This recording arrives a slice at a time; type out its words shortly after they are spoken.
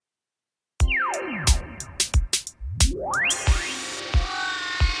I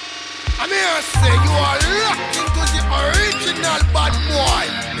mean, I say you are locked into the original bad boy,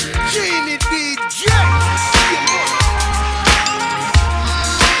 Genie DJ.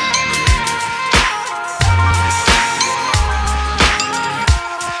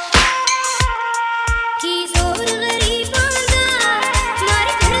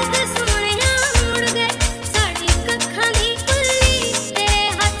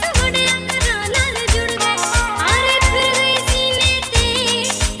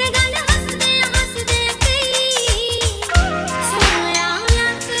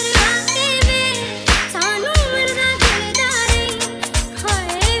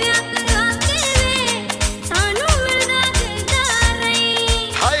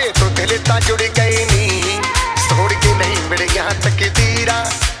 जुड़ गई नी छोड़ के नहीं मिल यहाँ तक तीरा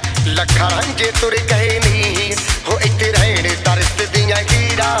लखांजे तुर गए नी हो इतने रहने तरस दिया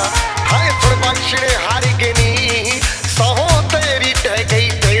हीरा हाय थोड़ बख्शने हार गए नी सहो तेरी टह गई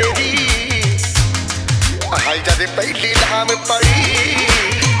तेरी हाय जब पहली लाम पड़ी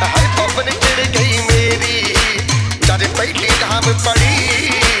हाय पवन चिड़ गई मेरी जब पहली लाम पड़ी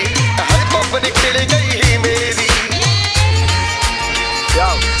हाय पवन चिड़ गई मेरी Yo,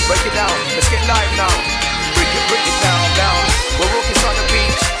 break it down, let's get live now. Break it down. We're rocking on the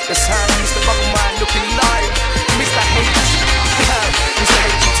beach. The sound, Mr. Bubble Man looking live. Mr. H, Mr.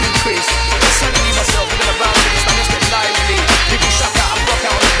 H2 Chris. Suddenly myself, we're gonna bounce to this, now let's get lively. People shout out and rock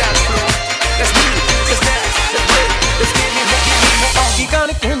out on the dance floor. Let's move, let's dance, let's break, let's get me more. की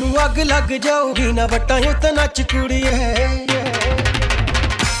कणक नूं अग लग जाऊगी ना वटायूं ते नच कुड़िए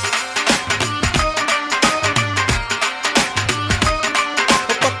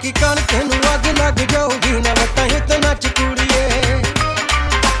की कणक नूं अग लग जाऊगी ना वटायूं ते नच कुड़िए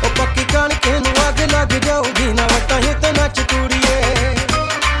ओ पक्की कणक नूं अग लग जाऊगी ना वटायूं ते नच कुड़िए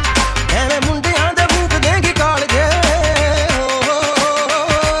एवें मुंडियां दे भूख देंगी कालजे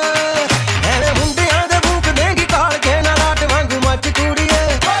एवें मुंडियां दे भूख देंगी कालजे ना लाट वांगू मच कुड़िए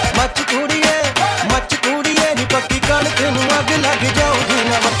नी पक्की कणक नूं अग लग जाऊगी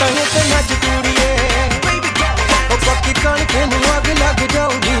ना वटायूं ते नच कुड़िए ओ पक्की कणक नूं अग लग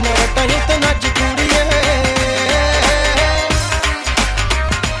जाऊगी ना वटायूं ते नच कुड़िए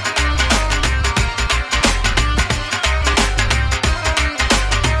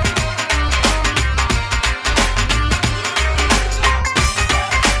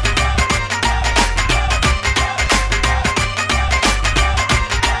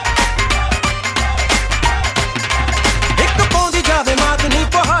ਇੱਕ ਪਾਉਂਦੀ ਜਾਵੇ ਮਾਤ ਨੀ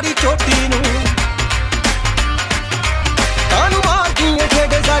ਪਹਾੜੀ ਚੋਟੀ ਨੂੰ ਕਾਨੂੰ ਮਾਰਦੀਆਂ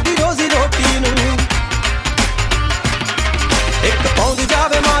ਛੇੜੇ ਸਾਡੀ ਰੋਜ਼ੀ ਰੋਟੀ ਨੂੰ ਇੱਕ ਪਾਉਂਦੀ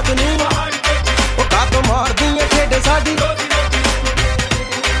ਜਾਵੇ ਮਾਤ ਨੀ ਉਹ ਕਾਤੋਂ ਮਾਰਦੀਆਂ ਛੇੜੇ ਸਾਡੀ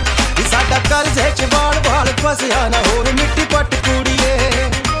ਵੀ ਸਾਡਾ ਕਰਜ਼ੇ ਚ ਵਾਲ ਫਸਿਆ ਨਾ ਹੋਰ ਮਿੱਟੀ ਪੱਟ ਕੁੜੀਏ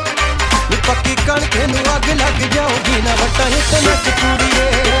ਨੀ ਪੱਕੀ ਕਣਕ ਨੂੰ ਅੱਗ ਲੱਗ ਜਾਊਗੀ ਨਾ ਵਟਾਂ ਤੇ ਨੱਚ ਕੁੜੀਏ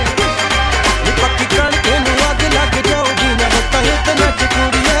ਨੀ ਪੱਕੀ ਕਣਕ ਨੂੰ ਅੱਗ ਲੱਗ ਜਾਊਗੀ ਨਾ ਵਟਾਂ ਤੇ ਨੱਚ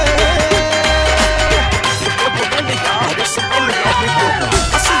ਕੁੜੀਏ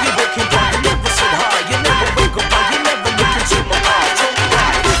I see you working hard, you never sit high, you never wake up, you never look into my eyes. Tell me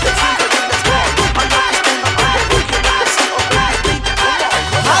why, the fever in the sky, I love this thing, I love it, you never see a baby, come on.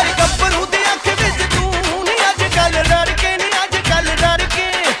 ਹਰ ਗੱਭਰੂ ਦੀ ਅੱਖ ਵਿੱਚ ਤੂੰ ਨੀ ਅੱਜ ਕੱਲ ਡਰ ਕੇ ਨੀ ਅੱਜ ਕੱਲ ਡਰ ਕੇ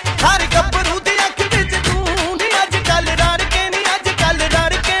ਹਰ ਗੱਭਰੂ ਦੀ ਅੱਖ ਵਿੱਚ ਤੂੰ ਨੀ ਅੱਜ ਕੱਲ ਡਰ ਕੇ ਨੀ ਅੱਜ ਕੱਲ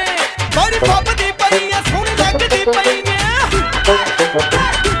ਡਰ ਕੇ ਬੜੀ ਫੱਬਦੀ ਪਈ ਐ ਸੋਹਣੀ ਲੱਗਦੀ ਪਈ ਐ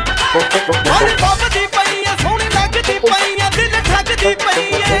ਬੜੀ ਫੱਬਦੀ ਪਈ ਐ ਸੋਹਣੀ ਲੱਗਦੀ ਪਈ ਐ ਦਿਲ ਠੱਗਦੀ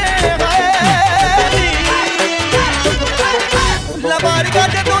ਪਈ ਐ ਲਵਾਰ ਗਾ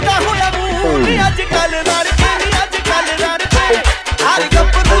ਜਦੋਂ ਦਾ ਹੋਇਆ ਮੂੰਹ ਨੀ ਅੱਜ ਕੱਲ ਡਰ ਕੇ ਨੀ ਅੱਜ ਕੱਲ ਡਰ ਕੇ ਹਰ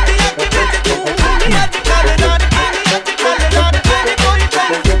ਗੱਭਰੂ ਦੀ ਅੱਖ ਵਿੱਚ ਤੂੰ ਨੀ ਅੱਜ ਕੱਲ ਡਰ ਕੇ ਨੀ ਅੱਜ ਕੱਲ ਡਰ ਕੇ ਨੀ ਕੋਈ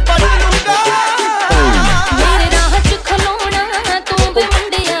ਤੈਨੂੰ ਪੜ ਲੂਗਾ ਮੇਰੇ ਰਾਹ ਚ ਖਲੋਣਾ ਤੂੰ ਵੇ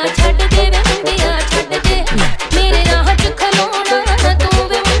ਮੁੰਡਿਆ ਛੱਡ ਦੇ ਵੇ ਮੁੰਡਿਆ ਛੱਡ ਦੇ ਮੇਰੇ ਰਾਹ ਚ ਖਲੋਣਾ ਤੂੰ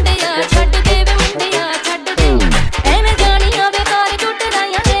ਵੇ ਮੁੰਡਿਆ ਛੱਡ ਦੇ ਵੇ ਮੁੰਡਿਆ ਛੱਡ ਦੇ ਐਵੇਂ ਜਾਣੀਆਂ ਬੇਕਾਰ ਟੁੱਟ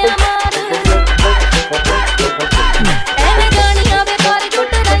ਰਾਈਆਂ ਦੇ ਅਮਾਰ ਐਵੇਂ ਜਾਣੀਆਂ ਬੇਕਾਰ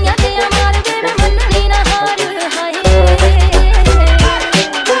ਟੁੱਟ ਰਾਈਆਂ ਦੇ ਅਮਾਰ ਵੇ ਮੰਨਣੀ ਨਾ ਹਾਰ ਹਾਏ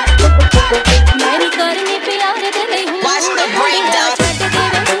ਮੈਂ ਨੀ ਕਰਨੀ ਪਿਆਰ ਦੇ ਲਈ ਹੂੰ ਮੁੰਡਿਆ ਛੱਡ ਦੇ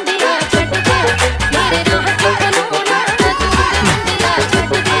ਵੇ ਮੁੰਡਿਆ ਛੱਡ ਦੇ ਮੇਰੇ ਰਾਹ ਚ ਖਲੋਣਾ ਤੂੰ ਵੇ ਮੁੰਡਿਆ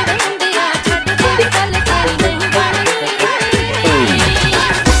ਛੱਡ ਦੇ ਵੇ ਮੁੰਡਿਆ ਛੱਡ ਦੇ ਗੱਲ ਤੇਰੀ ਨਹੀਂ ਬਣਨੀ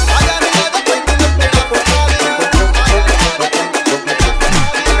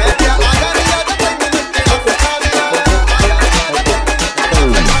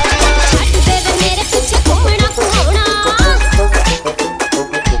ਛੱਡ ਦੇ ਵੇ ਮੇਰੇ ਪਿੱਛੇ ਘੁੰਮਣਾ ਘੁਮਾਉਣਾ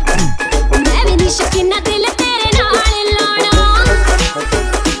ਮੈਂ ਵੀ ਨੀ ਸ਼ੌਕੀਨਾ ਦਿਲ ਤੇਰੇ ਨਾਲ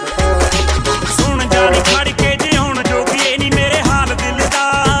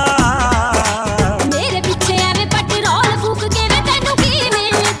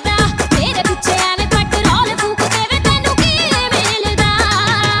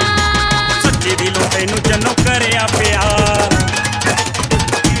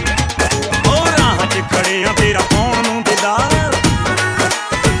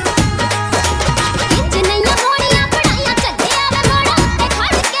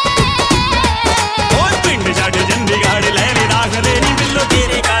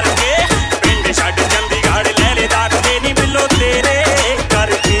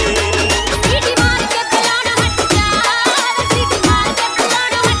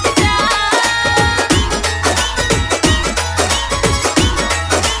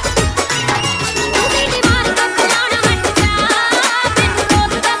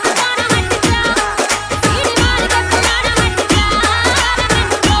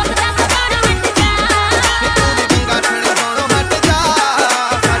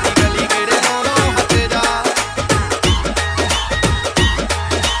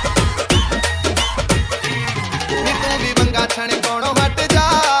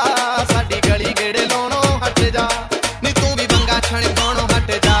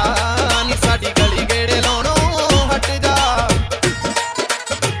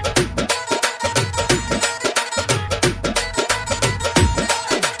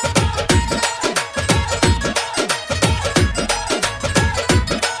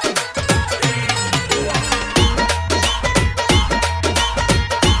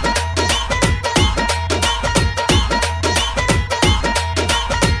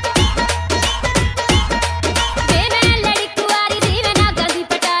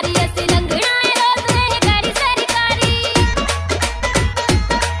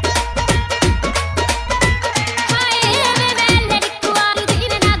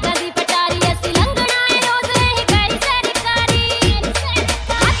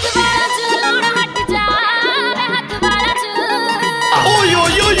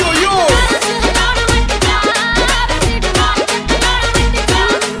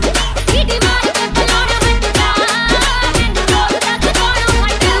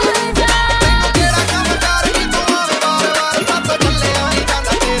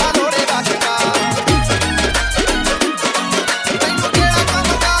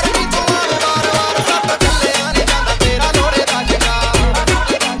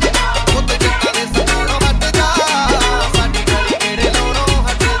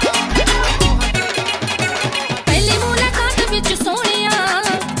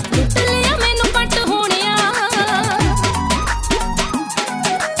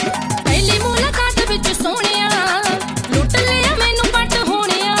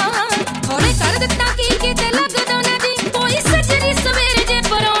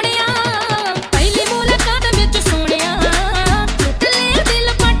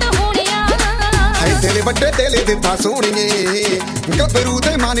ਵੱਡੇ ਦਿਲ ਦਿੱਤਾ ਸੋਹਣੀਏ ਗੱਭਰੂ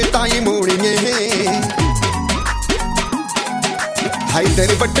ਦੇ ਮਨ ਤਾਈ ਮੋੜੀਏ ਹਾਈ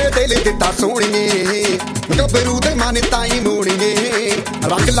ਦਿਲ ਵੱਡੇ ਦਿਲ ਦਿੱਤਾ ਸੋਹਣੀਏ ਗੱਭਰੂ ਦੇ ਮਨ ਤਾਈ ਮੋੜੀਏ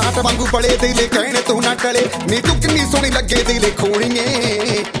ਰੰਗ ਲਾਟ ਵਾਂਗੂ ਬੜੇ ਦਿਲ ਕਹਿਣ ਤੋਂ ਨਾ ਟਲੇ ਨੀ ਤੂੰ ਕਿੰਨੀ ਸੋਹਣੀ ਲੱਗੇ ਦਿਲ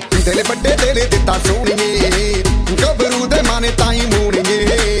ਖੋਣੀਏ ਦਿਲ ਵੱਡੇ ਦਿਲ ਦਿੱਤਾ ਸੋਹਣੀਏ ਗੱਭਰੂ ਦੇ ਮਨ ਤਾਈ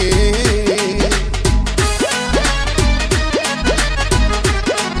ਮੋੜੀਏ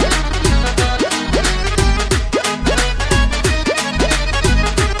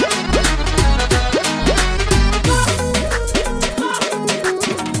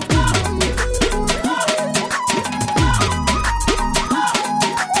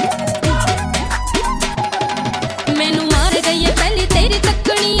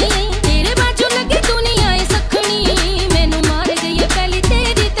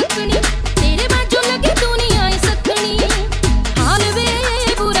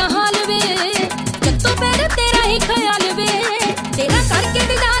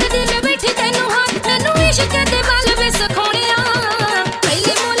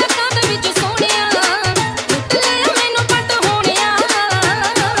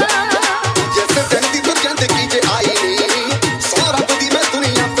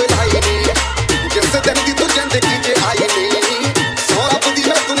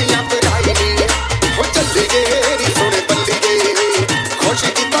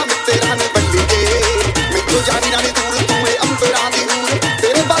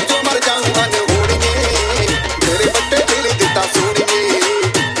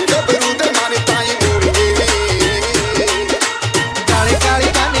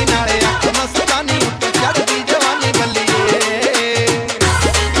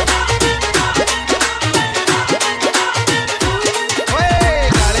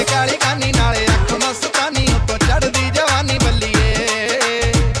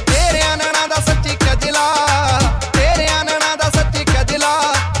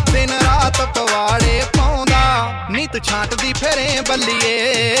ਛਾਂਟਦੀ ਫਿਰੇ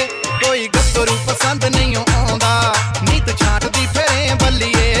ਬੱਲੀਏ ਕੋਈ ਗੱਭਰੂ ਪਸੰਦ ਨਹੀਂ ਆਉਂਦਾ ਨੀਤ ਛਾਂਟਦੀ ਫਿਰੇ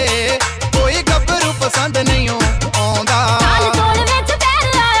ਬੱਲੀਏ ਕੋਈ ਗੱਭਰੂ ਪਸੰਦ ਨਹੀਂ ਆਉਂਦਾ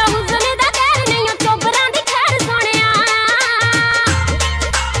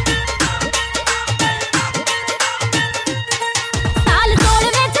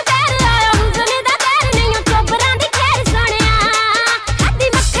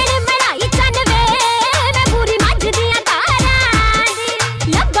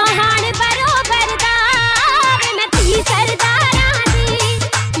Bye.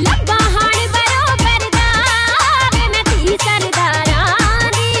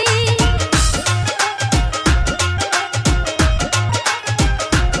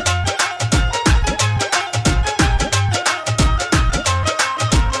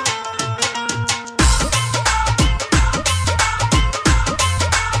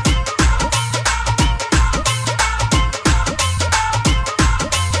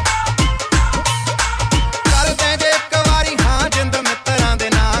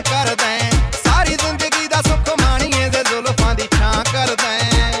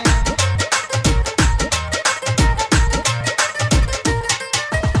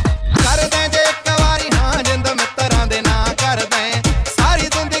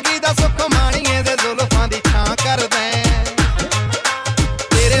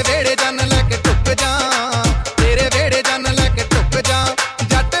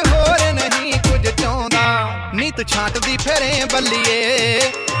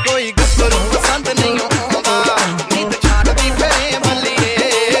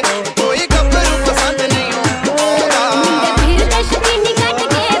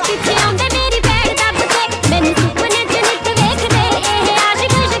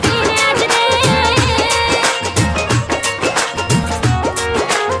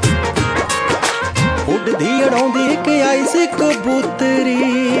 ਉੱਡਦੀ ਅੜਾਉਂਦੀ ਕਿ ਆਈ ਸੀ ਕਬੂਤਰੀ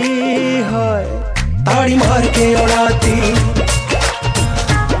ਹਾਏ ਤਾੜੀ ਮਾਰ ਕੇ ਉਡਾਤੀ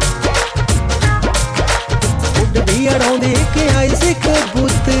ਉੱਡਦੀ ਅੜਾਉਂਦੀ ਕਿ ਆਈ ਸੀ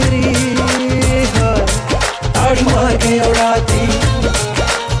ਕਬੂਤਰੀ ਹਾਏ ਤਾੜੀ ਮਾਰ ਕੇ ਉਡਾਤੀ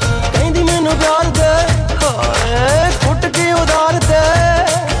ਕਹਿੰਦੀ ਮੈਨੂੰ ਪਿਆਰ ਦੇ ਹਾਏ ਟੁੱਟ ਕੇ ਉਦਾਰ ਦੇ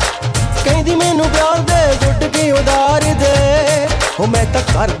ਕਹਿੰਦੀ ਮੈਨੂੰ ਪਿਆਰ ਦੇ ਟੁੱਟ ਕੇ ਉਦਾਰ ਦੇ ਉਹ ਮੈਂ ਤਾਂ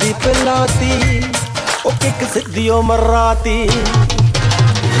ਕਰਦੀ ਪਿਲਾਤੀ ਉਹ ਕਿੱਕ ਸਿੱਧੀ ਉਹ ਮਰਾਤੀ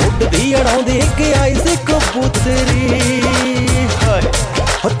ਉੱਡਦੀ ਅੜਾਉਂਦੀ ਕਿ ਆਈ ਸੀ ਕਬੂਤਰੀ ਹਾਏ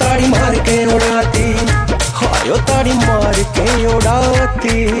ਉਹ ਤਾੜੀ ਮਾਰ ਕੇ ਉਡਾਤੀ ਹਾਏ ਉਹ ਤਾੜੀ ਮਾਰ ਕੇ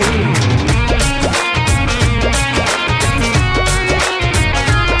ਉਡਾਤੀ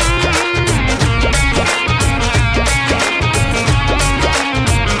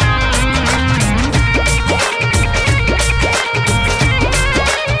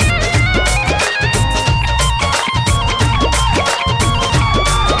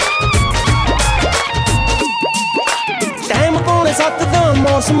ਸੱਤ ਦਾ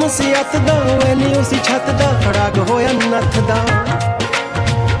ਮੌਸਮ ਸੀ ਅੱਤ ਦਾ ਐਨੀ ਉਸੀ ਛੱਤ ਦਾ ਖੜਾਕ ਹੋਇਆ ਨੱਥ ਦਾ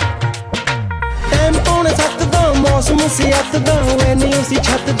ਟਾਈਮ ਪੌਣੇ ਸੱਤ ਦਾ ਮੌਸਮ ਸੀ ਅੱਤ ਦਾ ਐਨੀ ਉਸੀ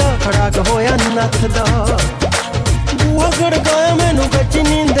ਛੱਤ ਦਾ ਖੜਾਕ ਹੋਇਆ ਨੱਥ ਦਾ ਬੂਹਾ ਗੜਕਾਇਆ ਮੈਨੂੰ ਕੱਚੀ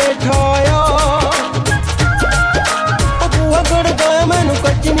ਨੀਂਦੇ ਠਾਇਆ ਬੂਹਾ ਗੜਕਾਇਆ ਮੈਨੂੰ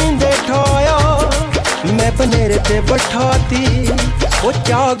ਕੱਚੀ ਨੀਂਦੇ ਠਾਇਆ ਮੈਂ ਪਨੇਰੇ ਤੇ ਬਿਠਾਤੀ ਉਹ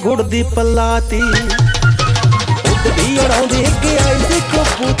ਚਾਹ ਗੁੜ ਦੀ ਪਲਾਤੀ ਉੱਡਦੀ ਅੜਾਉਂਦੀ ਕਿ ਆਈ ਸੀ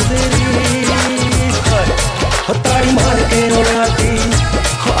ਕਬੂਤਰੀ ਹਾਏ ਉਹ ਤਾੜੀ ਮਾਰ ਕੇ ਉਡਾਤੀ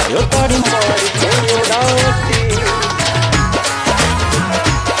ਹਾਏ ਉਹ ਤਾੜੀ ਮਾਰ ਕੇ ਉਡਾਤੀ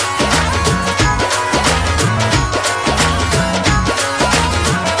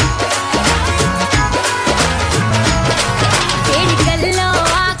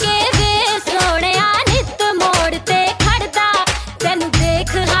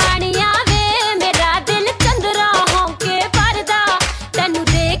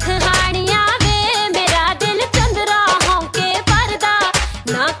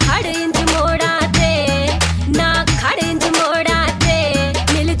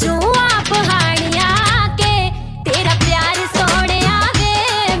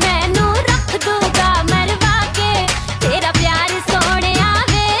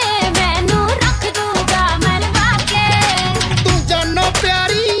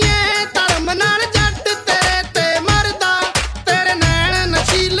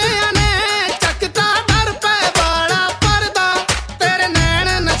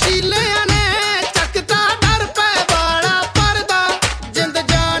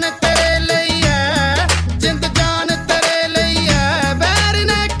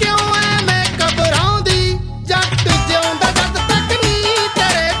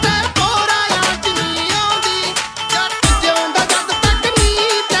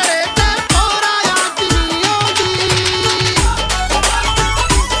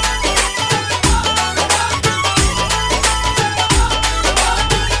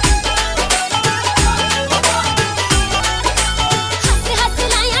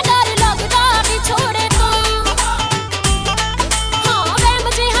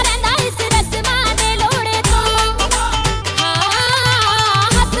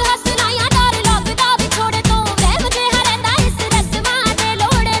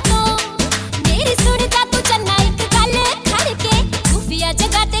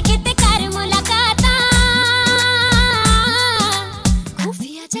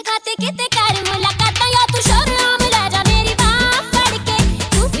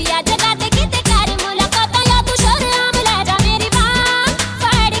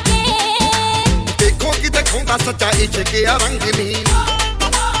सच्चा इश्क या रंग नी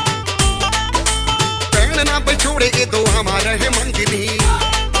पैण ना बिछोड़े ये दो हमारा है मंगनी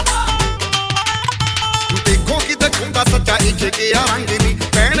देखो कि देखूंगा सच्चा इश्क या रंग नी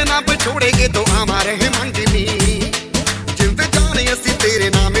पैण ना बिछोड़े ये दो हमारे है मंगनी जिंद जाने असी तेरे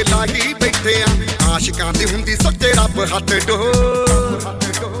नाम लागी बैठे आशिकां दी हुंदी सच्चे रब हथ डो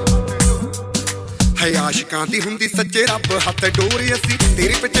है आशिकां दी हुंदी सच्चे रब हथ डोर असी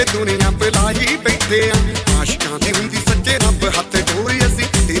तेरे पिछे दुनिया बुलाई बैठे आशिकां दी हुंदी सच्चे रब हथ डोर असी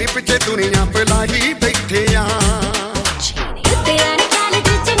तेरे पिछे दुनिया बुलाई बैठे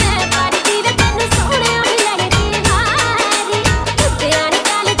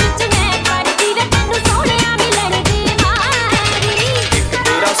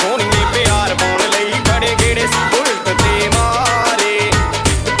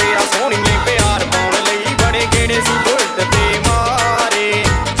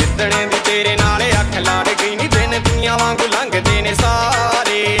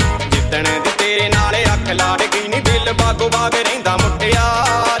ਬਾਗੋ ਬਾਗ ਰਹਿੰਦਾ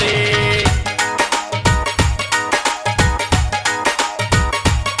ਮੁਟਿਆਰੇ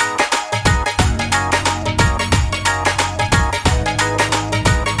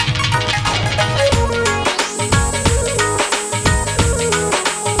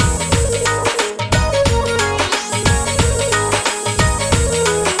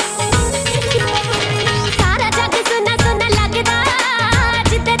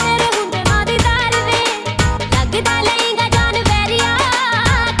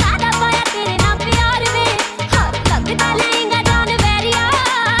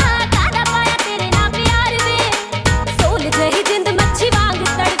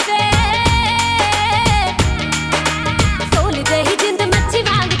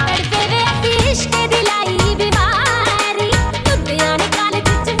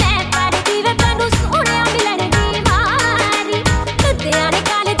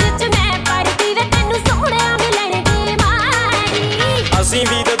ਅਸੀਂ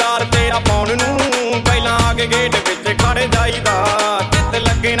ਵੀ ਦਦਾਰ ਤੇਰਾ ਪਾਉਣ ਨੂੰ ਪਹਿਲਾਂ ਆ ਕੇ ਗੇਟ ਵਿੱਚ ਖੜ ਜਾਈਦਾ ਚਿੱਤ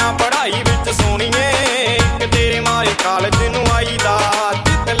ਲੱਗੇ ਨਾ ਪੜ੍ਹਾਈ ਵਿੱਚ ਸੋਣੀਏ ਕਿ ਤੇਰੇ ਮਾਰੇ ਕਾਲਜ ਨੂੰ ਆਈਦਾ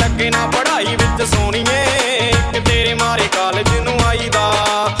ਚਿੱਤ ਲੱਗੇ ਨਾ ਪੜ੍ਹਾਈ ਵਿੱਚ ਸੋਣੀਏ ਕਿ ਤੇਰੇ ਮਾਰੇ ਕਾਲਜ ਨੂੰ ਆਈਦਾ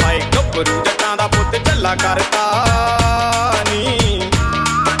ਹਾਏ ਗੱਭਰੂ ਜੱਟਾਂ ਦਾ ਪੁੱਤ ਝੱਲਾ ਕਰਤਾ ਨੀ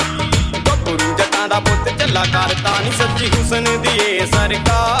ਗੱਭਰੂ ਜੱਟਾਂ ਦਾ ਪੁੱਤ ਝੱਲਾ ਕਰਤਾ ਨੀ ਸੱਚੀ ਹੁਸਨ ਦੀ ਏ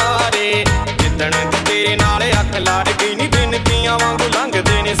ਸਰਕਾਰੇ ਜਿੱਦਣ ਦੀ ਤੇਰੇ ਨਾਲ ਅੱਖ ਲੜ ਗਈ ਨੀ ਦਿਨ ਤੀਆਂ ਵਾਂਗੂ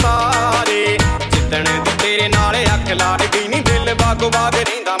ਲੰਘਦੇ ਨੇ ਸਾਰੇ ਜਿੱਦਣ ਦੀ ਤੇਰੇ ਨਾਲ ਅੱਖ ਲੜ ਗਈ ਨੀ ਦਿਲ ਬਾਗੋ ਬਾਗ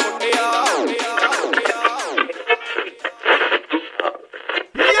ਰਹਿੰਦਾ ਮੁਟਿਆ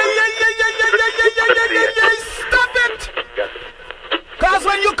Stop it! Cause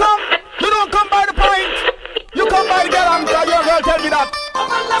when you come, you don't come by the point. You come by the girl, and your girl tell me that.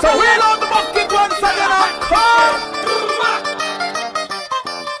 So wheel out the bucket once again and come.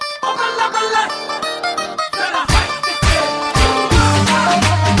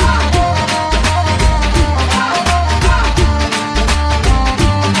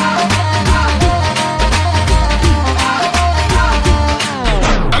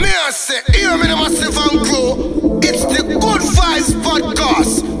 Hear me the massive